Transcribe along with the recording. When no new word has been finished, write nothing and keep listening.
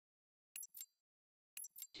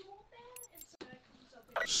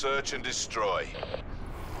Search and destroy.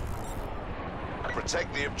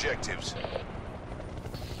 Protect the objectives.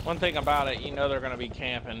 One thing about it, you know they're going to be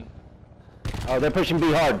camping. Oh, they're pushing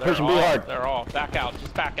B hard. Pushing B hard. They're all back out.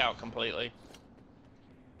 Just back out completely.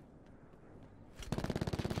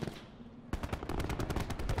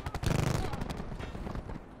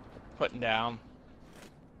 Putting down.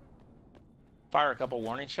 Fire a couple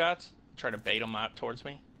warning shots. Try to bait them out towards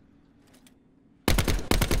me.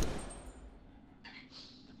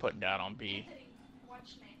 Putting down on B.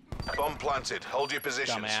 Bomb planted. Hold your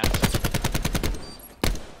positions. Dumbass.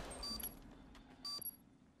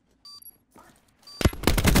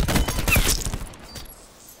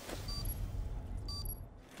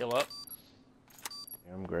 Heal up.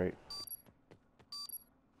 Yeah, I'm great.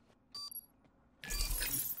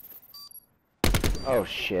 Oh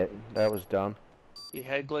shit, that was dumb. You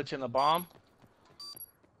head glitching the bomb.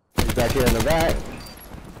 He's back here in the back.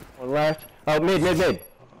 One left. Oh, mid. A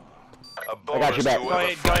I got your back. bonus to Go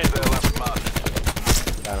ahead, whoever finds their last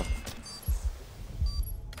man. Got him.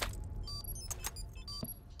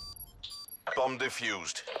 Bomb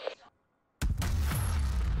defused.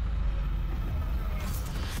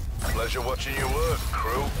 Pleasure watching you work,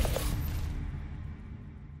 crew.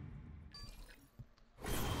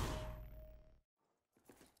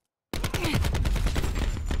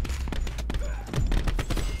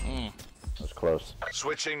 That was close.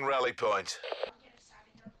 Switching rally point.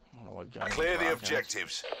 I don't know what gun Clear the is.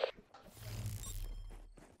 objectives.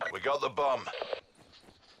 We got the bomb.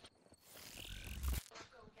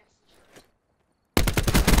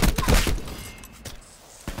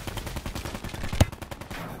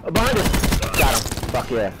 Oh, behind us! Got him. Fuck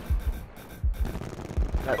yeah.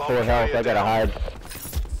 Got Bomb 4 health. carrier I gotta down. hide.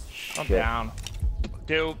 I'm Shit. down.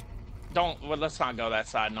 Dude, don't. Well, let's not go that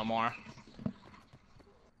side no more.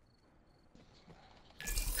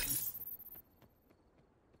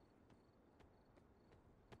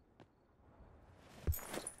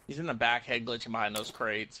 He's in the back, head glitching behind those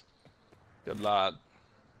crates. Good luck.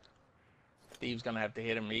 Steve's gonna have to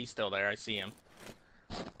hit him. He's still there. I see him.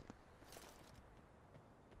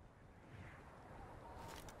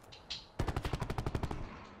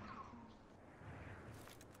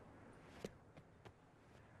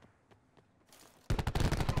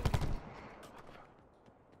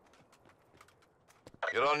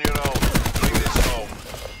 You're on your own. Bring this home.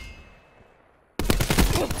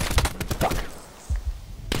 Fuck.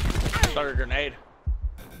 Start a grenade.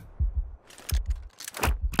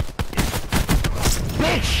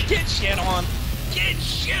 Bitch! Get shit on! Get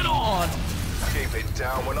shit on! Keep it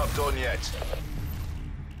down. We're not done yet.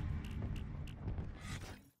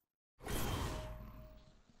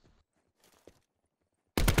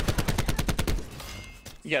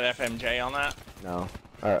 You got FMJ on that? No.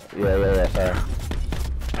 Yeah, sorry.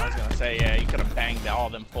 I was gonna say, yeah, you could have banged all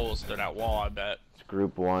them fools through that wall, I bet. It's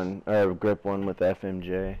group 1, or grip 1 with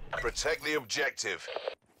FMJ. Protect the objective.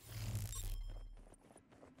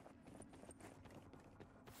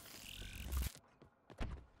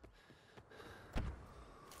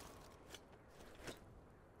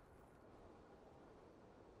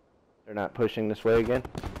 They're not pushing this way again?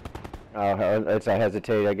 Oh, it's a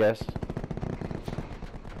hesitate, I guess.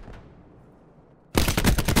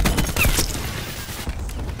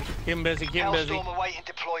 Keep him busy, keep him busy. Hellstorm awaiting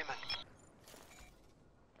deployment.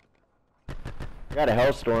 I got a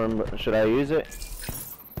Hellstorm, but should I use it?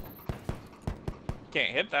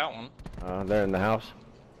 Can't hit that one. They're in the house.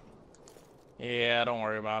 Yeah, don't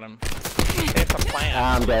worry about him. It's a plan.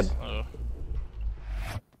 I'm dead. Ugh.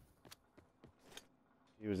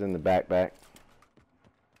 He was in the backpack.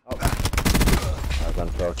 Oh. That was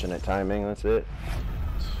unfortunate timing, that's it.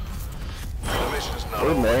 The mission's not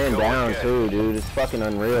We're over. laying Go down again. too, dude. It's fucking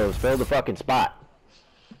unreal. Let's build the fucking spot.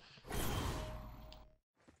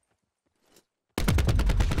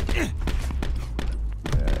 Yeah,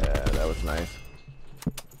 that was nice.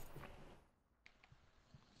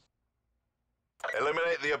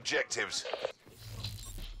 Eliminate the objectives.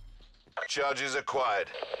 Charges acquired.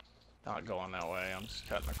 Not going that way. I'm just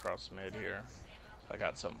cutting across mid here. I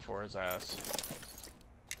got something for his ass.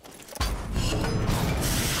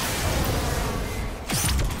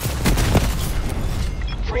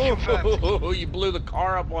 Free confirmed. Ooh, you blew the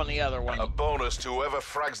car up on the other one. A bonus to whoever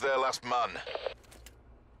frags their last man.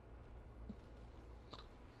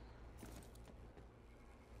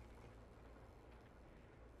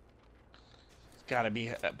 It's gotta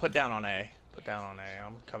be. Put down on A. Put down on A.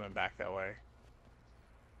 I'm coming back that way.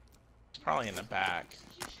 It's probably in the back.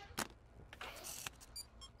 I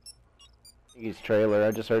think he's trailer.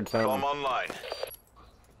 I just heard Bomb something. online.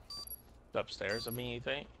 It's upstairs. I mean, you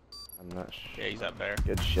think? I'm not sure. Yeah, he's up there.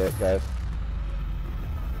 Good shit, guys.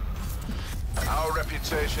 Our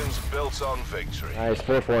reputation's built on victory. Nice,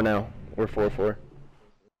 4-4 now. We're 4-4.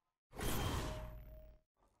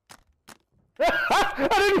 I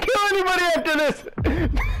didn't kill anybody after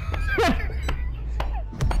this!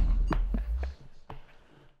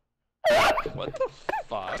 What the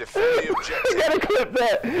fuck? Defend the I objective. gotta clip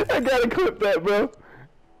that! I gotta clip that, bro.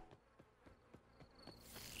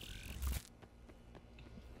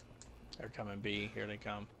 They're coming B. Here they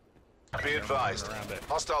come. Be advised. Around it.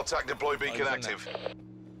 Hostile TAC deploy beacon he's in active.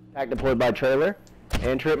 Tac deployed by trailer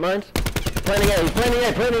and trip mines. Planning A, he's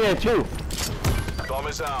planning A too. Bomb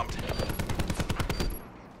is armed.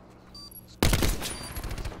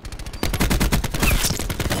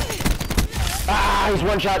 Ah, he's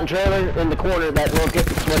one shot in trailer in the corner, that little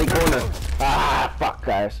sweaty corner. Ah, fuck,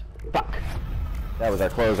 guys. Fuck. That was our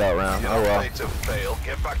closeout round. You're Oh well. afraid to fail.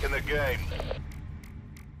 Get back in the game.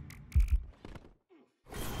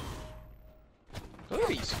 Who are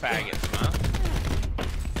these faggots,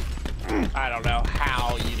 man? I don't know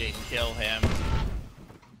how you didn't kill him.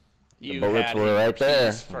 You bullets had were him right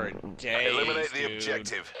there. pieced for days, Eliminate the dude.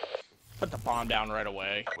 objective. Put the bomb down right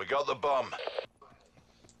away. We got the bomb.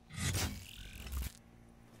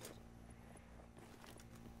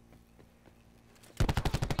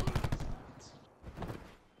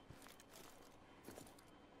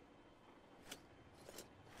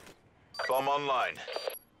 Bomb online.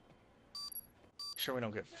 Sure we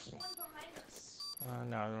don't get... no,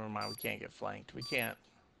 never mind. We can't get flanked. We can't.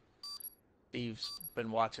 Steve's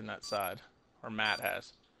been watching that side. Or Matt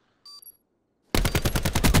has.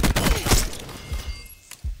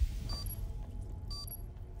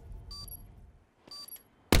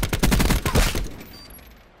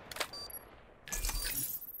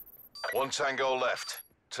 One tango left.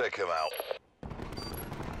 Take him out.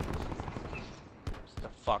 Sit the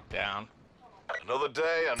fuck down. Another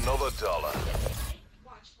day, another dollar.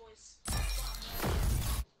 Watch, boys.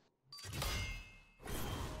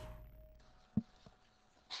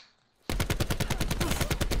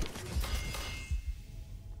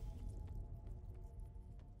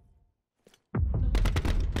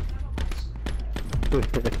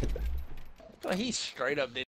 He straight up did